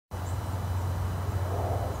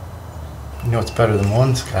You know it's better than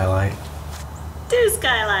one skylight. 2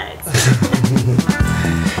 skylights.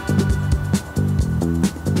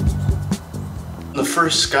 The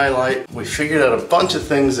first skylight, we figured out a bunch of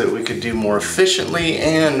things that we could do more efficiently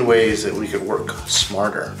and ways that we could work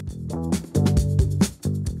smarter.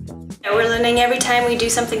 We're learning every time we do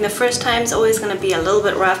something. The first time is always going to be a little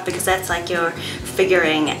bit rough because that's like your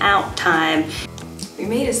figuring out time. We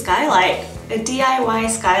made a skylight, a DIY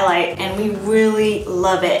skylight, and we really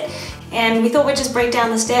love it. And we thought we'd just break down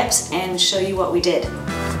the steps and show you what we did.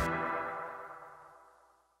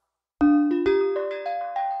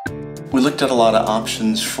 We looked at a lot of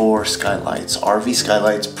options for skylights, RV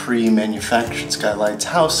skylights, pre-manufactured skylights,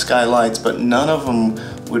 house skylights, but none of them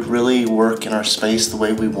would really work in our space the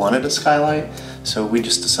way we wanted a skylight, so we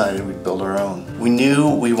just decided we'd build our own. We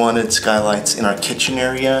knew we wanted skylights in our kitchen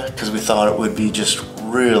area because we thought it would be just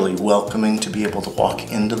really welcoming to be able to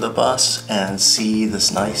walk into the bus and see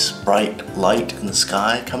this nice bright light in the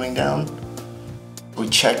sky coming down. We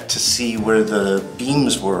checked to see where the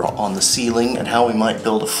beams were on the ceiling and how we might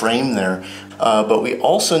build a frame there. But we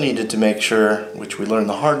also needed to make sure, which we learned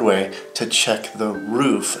the hard way, to check the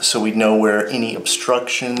roof so we'd know where any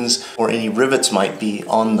obstructions or any rivets might be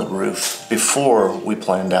on the roof before we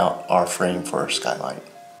planned out our frame for our skylight.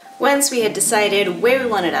 Once we had decided where we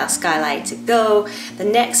wanted our skylight to go, the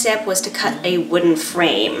next step was to cut a wooden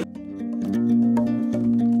frame.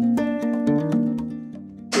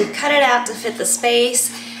 We cut it out to fit the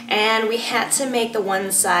space, and we had to make the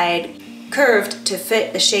one side curved to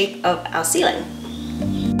fit the shape of our ceiling.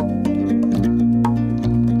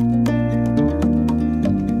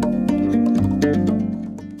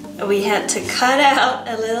 We had to cut out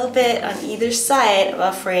a little bit on either side of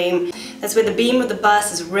our frame. That's where the beam of the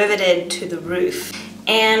bus is riveted to the roof.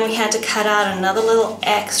 And we had to cut out another little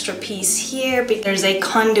extra piece here because there's a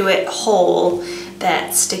conduit hole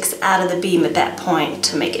that sticks out of the beam at that point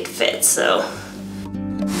to make it fit. So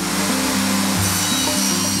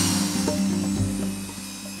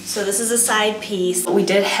this is a side piece. We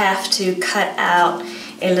did have to cut out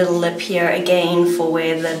a little lip here again for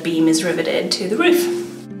where the beam is riveted to the roof.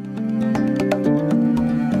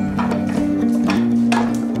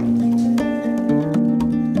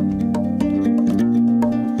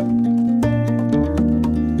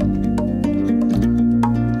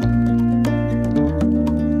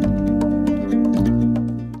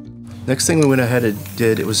 Next thing we went ahead and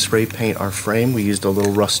did, it was spray paint our frame. We used a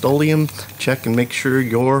little Rust-Oleum. Check and make sure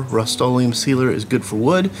your Rust-Oleum sealer is good for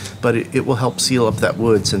wood, but it will help seal up that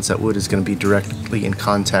wood since that wood is going to be directly in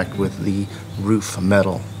contact with the roof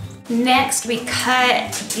metal. Next, we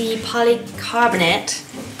cut the polycarbonate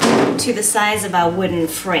to the size of our wooden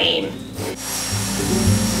frame.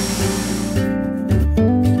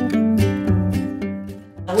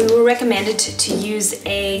 We were recommended to use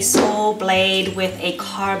a saw blade with a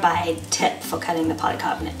carbide tip for cutting the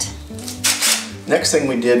polycarbonate. Next thing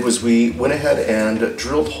we did was we went ahead and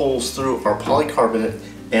drilled holes through our polycarbonate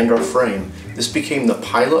and our frame. This became the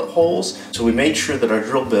pilot holes, so we made sure that our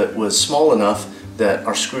drill bit was small enough that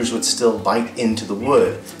our screws would still bite into the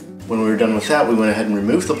wood. When we were done with that, we went ahead and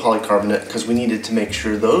removed the polycarbonate because we needed to make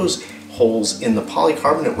sure those holes in the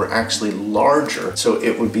polycarbonate were actually larger so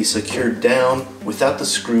it would be secured down without the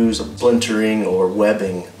screws splintering or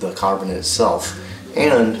webbing the carbonate itself.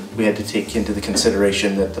 And we had to take into the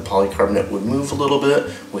consideration that the polycarbonate would move a little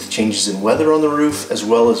bit with changes in weather on the roof as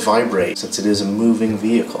well as vibrate since it is a moving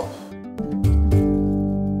vehicle.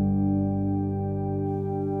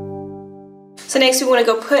 So next we want to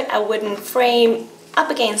go put our wooden frame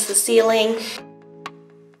up against the ceiling.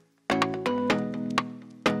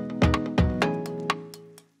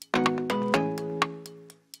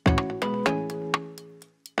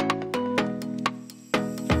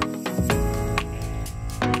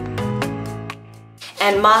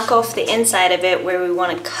 And mark off the inside of it where we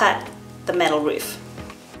want to cut the metal roof.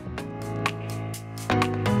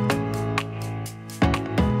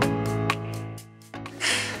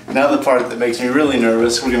 Now the part that makes me really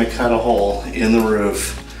nervous, we're going to cut a hole in the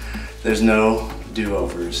roof. There's no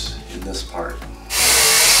do-overs in this part.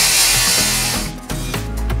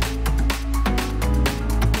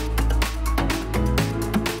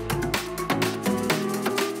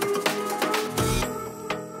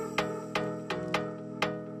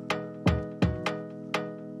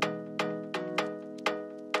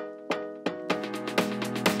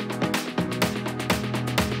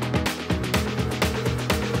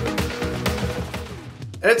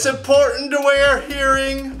 It's important to wear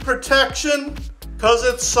hearing protection because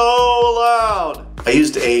it's so loud. I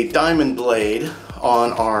used a diamond blade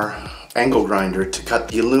on our angle grinder to cut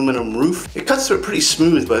the aluminum roof. It cuts through it pretty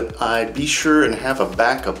smooth, but I'd be sure and have a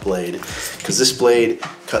backup blade because this blade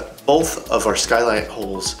cut both of our skylight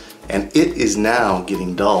holes and it is now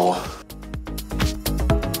getting dull.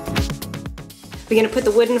 We're gonna put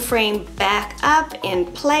the wooden frame back up in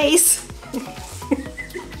place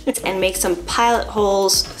and make some pilot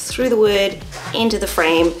holes through the wood into the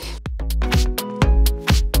frame.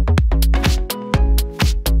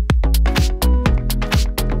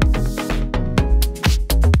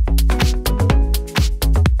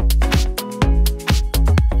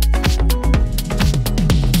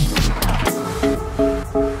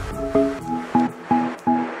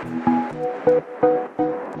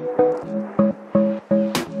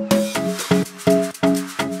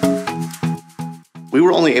 We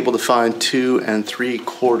were only able to find 2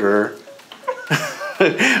 3/4.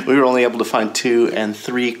 We were only able to find 2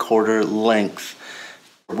 3/4 length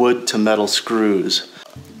wood to metal screws.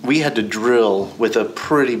 We had to drill with a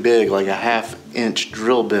pretty big, like a 1/2 inch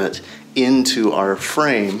drill bit into our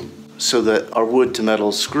frame so that our wood to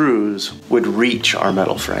metal screws would reach our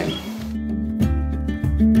metal frame.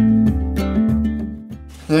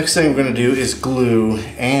 The next thing we're going to do is glue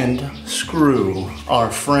and screw our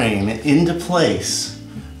frame into place.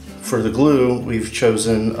 For the glue, we've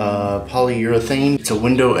chosen polyurethane. It's a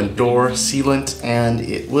window and door sealant, and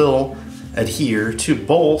it will adhere to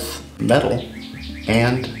both metal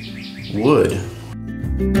and wood.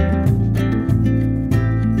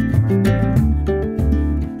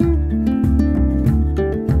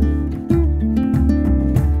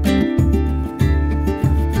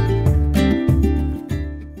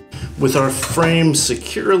 With our frame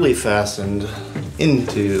securely fastened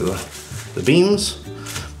into the beams,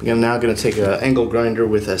 we're now going to take an angle grinder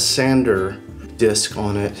with a sander disc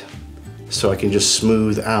on it so I can just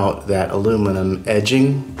smooth out that aluminum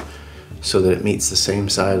edging so that it meets the same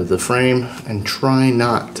side of the frame, and try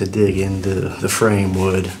not to dig into the frame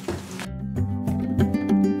wood.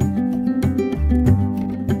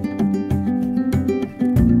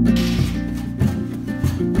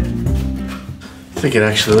 I think it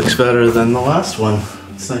actually looks better than the last one.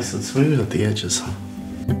 It's nice and smooth at the edges.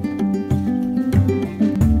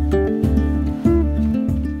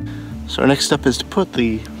 So our next step is to put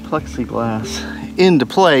the plexiglass into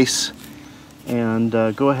place and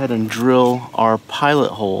go ahead and drill our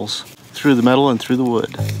pilot holes through the metal and through the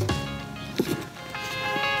wood.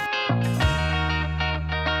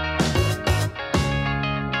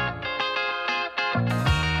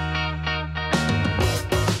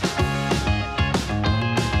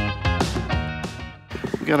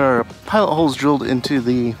 We got our pilot holes drilled into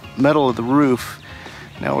the metal of the roof.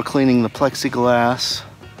 Now we're cleaning the plexiglass,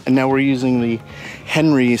 and now we're using the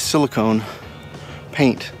Henry silicone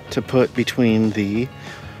paint to put between the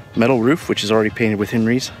metal roof, which is already painted with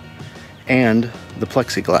Henry's, and the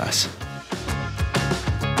plexiglass.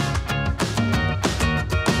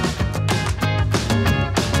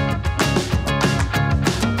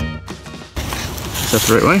 Is that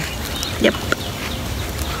the right way? Yep.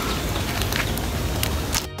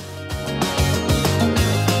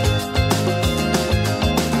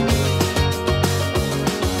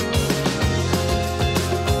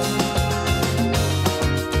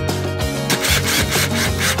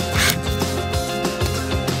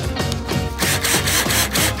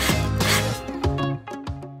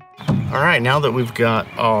 Alright, now that we've got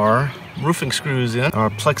our roofing screws in, our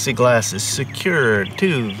plexiglass is secured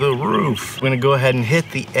to the roof. We're going to go ahead and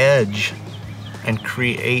hit the edge and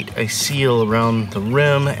create a seal around the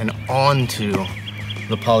rim and onto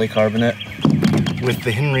the polycarbonate with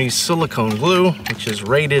the Henry's silicone glue, which is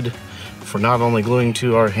rated for not only gluing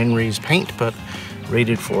to our Henry's paint, but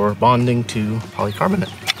rated for bonding to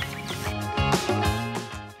polycarbonate.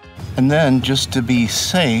 And then, just to be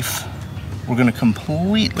safe, we're going to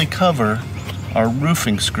completely cover our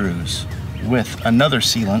roofing screws with another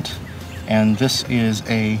sealant, and this is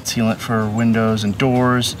a sealant for windows and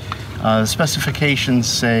doors. The specifications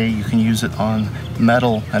say you can use it on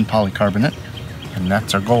metal and polycarbonate, and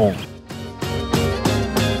that's our goal.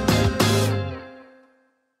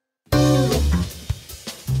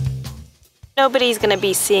 Nobody's going to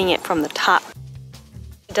be seeing it from the top.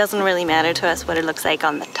 It doesn't really matter to us what it looks like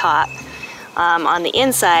on the top. On the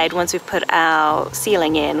inside, once we've put our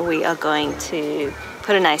ceiling in, we are going to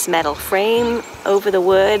put a nice metal frame over the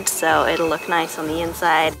wood so it'll look nice on the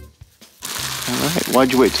inside. Alright,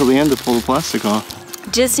 why'd you wait till the end to pull the plastic off?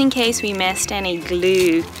 Just in case we missed any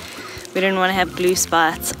glue. We didn't want to have glue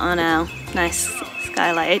spots on our nice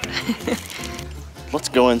skylight. Let's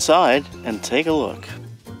go inside and take a look.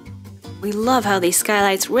 We love how these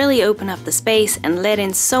skylights really open up the space and let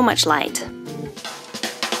in so much light.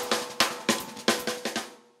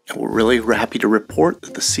 really happy to report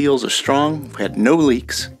that the seals are strong, we had no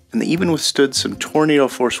leaks, and they even withstood some tornado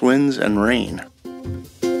force winds and rain.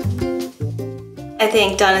 I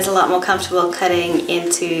think Don is a lot more comfortable cutting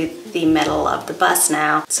into the metal of the bus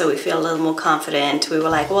now, so we feel a little more confident. We were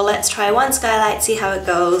like, well, let's try one skylight, see how it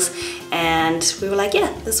goes, and we were like,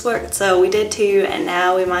 yeah, this worked. So we did two, and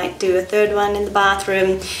now we might do a third one in the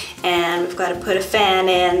bathroom, and we've got to put a fan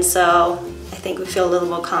in, so I think we feel a little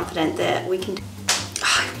more confident that we can do.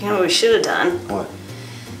 You know what we should have done? What?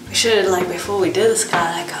 We should have, like, before we did the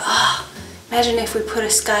skylight, go, oh, imagine if we put a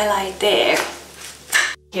skylight there.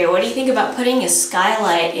 Here, what do you think about putting a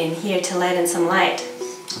skylight in here to let in some light?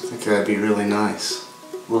 I think that'd be really nice.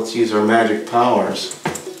 Let's use our magic powers.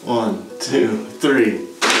 1, 2, 3.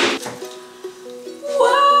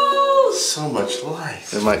 Whoa! So much light.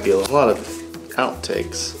 There might be a lot of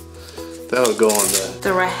outtakes. That'll go on the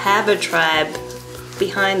Rahaba tribe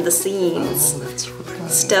behind the scenes. Oh, that's right.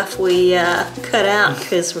 Stuff we cut out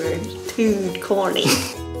because we're too corny.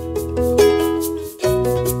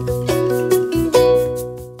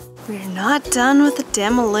 We're not done with the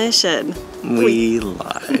demolition. We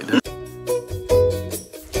lied. I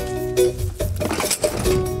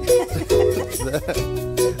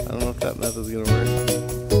don't know if that method's gonna work.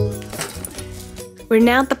 We're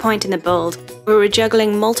now at the point in the build where we're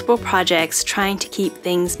juggling multiple projects trying to keep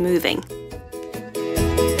things moving.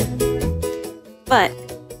 But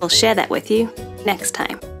we'll share that with you next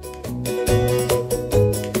time.